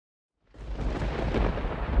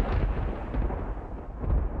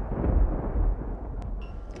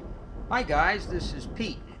Hi guys, this is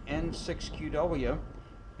Pete, N6QW,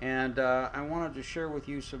 and I wanted to share with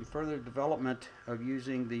you some further development of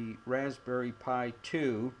using the Raspberry Pi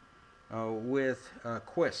 2 with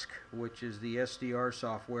Quisk, which is the SDR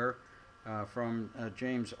software from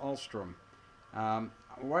James Ahlstrom.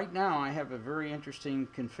 Right now I have a very interesting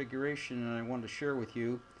configuration and I want to share with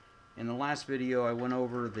you. In the last video I went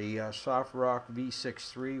over the Softrock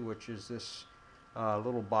V6.3, which is this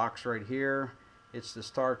little box right here. It's the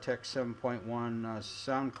StarTech 7.1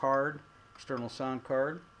 sound card, external sound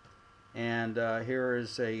card, and here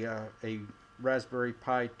is a Raspberry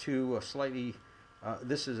Pi 2, a slightly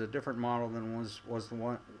this is a different model than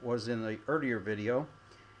was in the earlier video.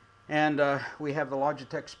 And we have the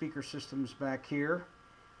Logitech speaker systems back here,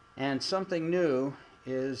 and something new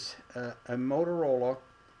is a Motorola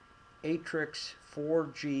Atrix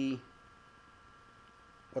 4G,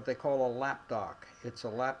 what they call a Lapdock. It's a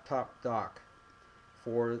laptop dock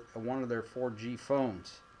for one of their 4G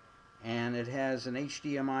phones, and it has an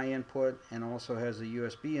HDMI input and also has a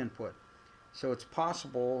USB input. So it's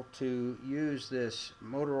possible to use this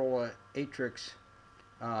Motorola Atrix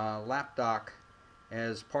Lapdock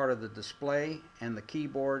as part of the display and the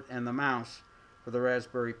keyboard and the mouse for the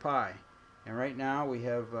Raspberry Pi. And right now we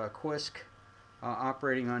have Quisk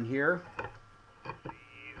operating on here.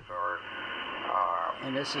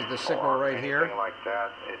 And this is the signal right here. Like that.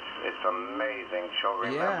 It's amazing. She'll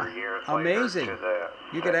remember years amazing. Later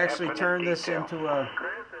to you could actually turn this into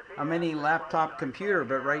a mini laptop computer,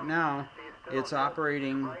 but right now it's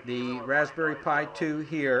operating the Raspberry Pi 2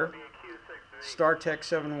 here, StarTech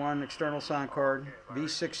 7.1 external sound card,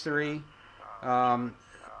 V6.3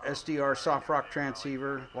 SDR Softrock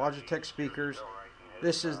transceiver, Logitech speakers.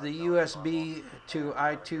 This is the USB to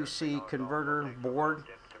I2C converter board.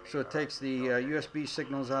 So it takes the USB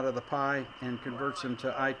signals out of the Pi and converts them to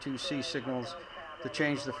I2C signals to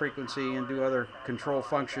change the frequency and do other control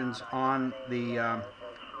functions on the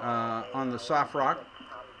Softrock.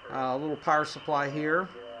 A little power supply here.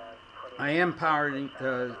 I am powering,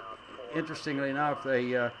 interestingly enough,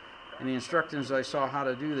 in the instructions I saw how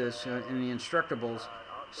to do this in the instructables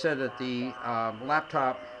said that the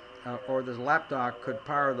laptop or the laptop could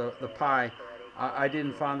power the Pi. I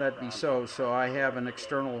didn't find that to be so I have an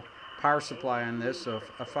external power supply on this, a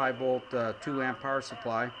 5-volt 2-amp power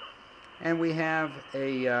supply, and we have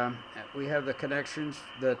the connections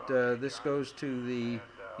that this goes to the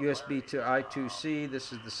USB to I2C.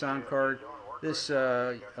 This is the sound card. This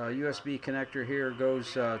USB connector here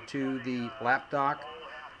goes to the Lapdock,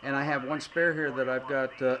 and I have one spare here that I've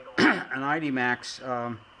got an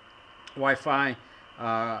IDMax Wi-Fi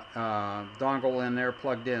dongle in there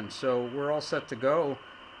plugged in. So we're all set to go.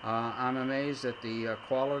 I'm amazed that the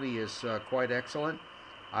quality is quite excellent.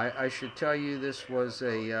 I should tell you this was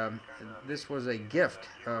a gift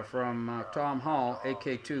from Tom Hall,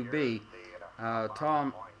 AK2B.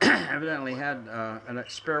 Tom evidently had a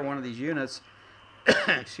spare one of these units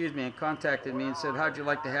excuse me, and contacted me and said, how'd you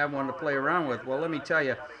like to have one to play around with? Well, let me tell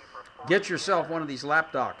you, get yourself one of these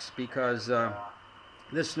lapdocs, because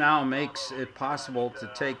this now makes it possible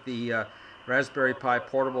to take the Raspberry Pi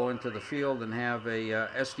portable into the field and have a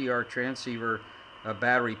SDR transceiver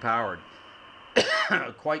battery powered.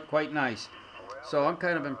 quite nice. So I'm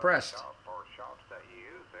kind of impressed.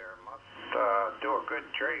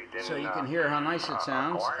 So you can hear how nice it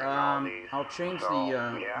sounds. I'll change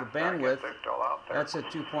the bandwidth. That's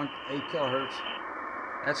at 2.8 kilohertz.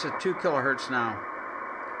 That's at 2 kilohertz now.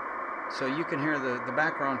 So you can hear the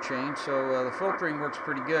background change. So the filtering works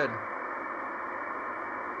pretty good.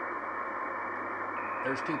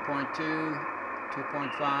 There's 2.2,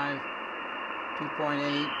 2.5,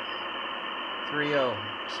 2.8, 3.0.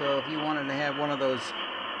 So if you wanted to have one of those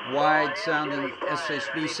wide sounding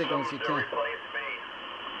SHB signals, you can.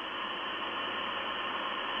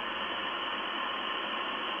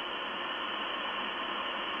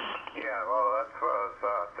 Yeah, well, that's what I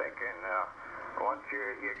was thinking. Once you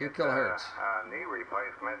 2 get kilohertz. Knee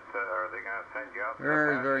replacement, are they going to send you out?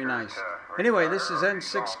 Very nice. Anyway, this is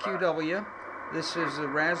N6QW. This is a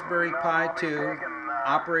Raspberry Pi 2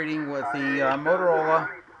 operating with the Motorola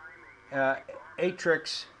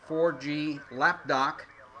Atrix 4G Lapdock,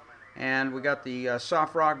 and we got the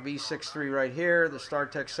Softrock V6.3 right here, the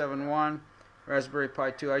StarTech 7.1 Raspberry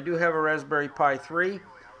Pi 2. I do have a Raspberry Pi 3,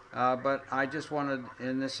 but I just wanted,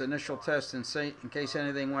 in this initial test, in case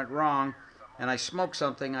anything went wrong and I smoked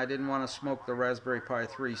something, I didn't want to smoke the Raspberry Pi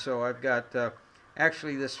 3. So I've got,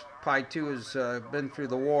 actually this Pi 2 has been through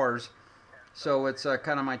the wars, so it's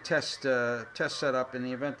kind of my test setup. In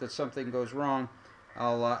the event that something goes wrong,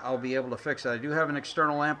 I'll be able to fix it. I do have an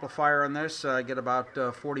external amplifier on this. I get about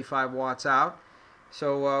 45 watts out,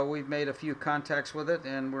 So we've made a few contacts with it,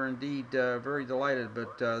 and we're indeed very delighted.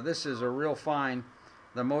 But this is a real find,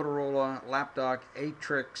 the Motorola Lapdock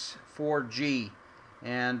Atrix 4G.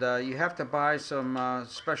 And you have to buy some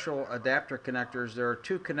special adapter connectors. There are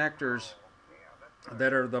two connectors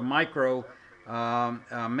that are the micro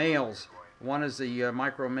males. One is the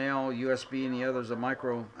micro male USB, and the other is a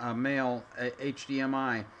micro male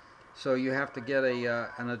HDMI. So you have to get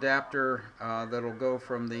an adapter that'll go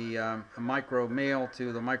from the micro male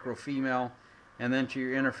to the micro female, and then to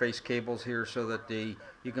your interface cables here, so that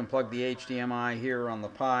you can plug the HDMI here on the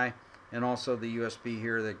Pi, and also the USB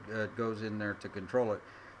here that goes in there to control it.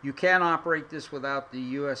 You can operate this without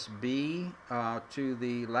the USB to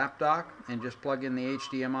the lapdock and just plug in the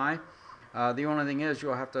HDMI. The only thing is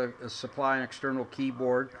you'll have to supply an external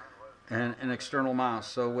keyboard and an external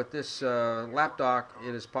mouse. So with this lapdock,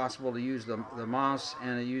 it is possible to use the mouse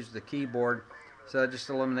and to use the keyboard. So just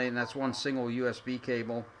eliminate, and that's one single USB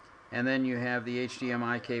cable. And then you have the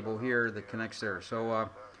HDMI cable here that connects there. So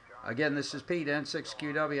again, this is Pete,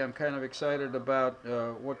 N6QW. I'm kind of excited about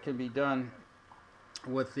what can be done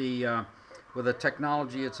with the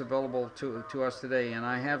technology that's available to us today. And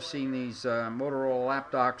I have seen these Motorola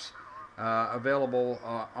lapdocks available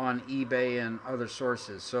on eBay and other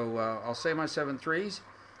sources. So I'll say my 7.3s,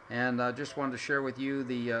 and just wanted to share with you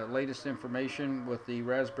the latest information with the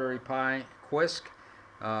Raspberry Pi Quisk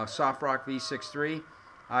Softrock V6.3.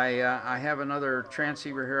 I have another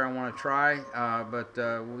transceiver here I want to try, but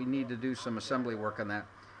we need to do some assembly work on that.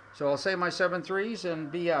 So I'll say my 7.3s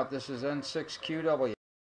and be out. This is N6QW.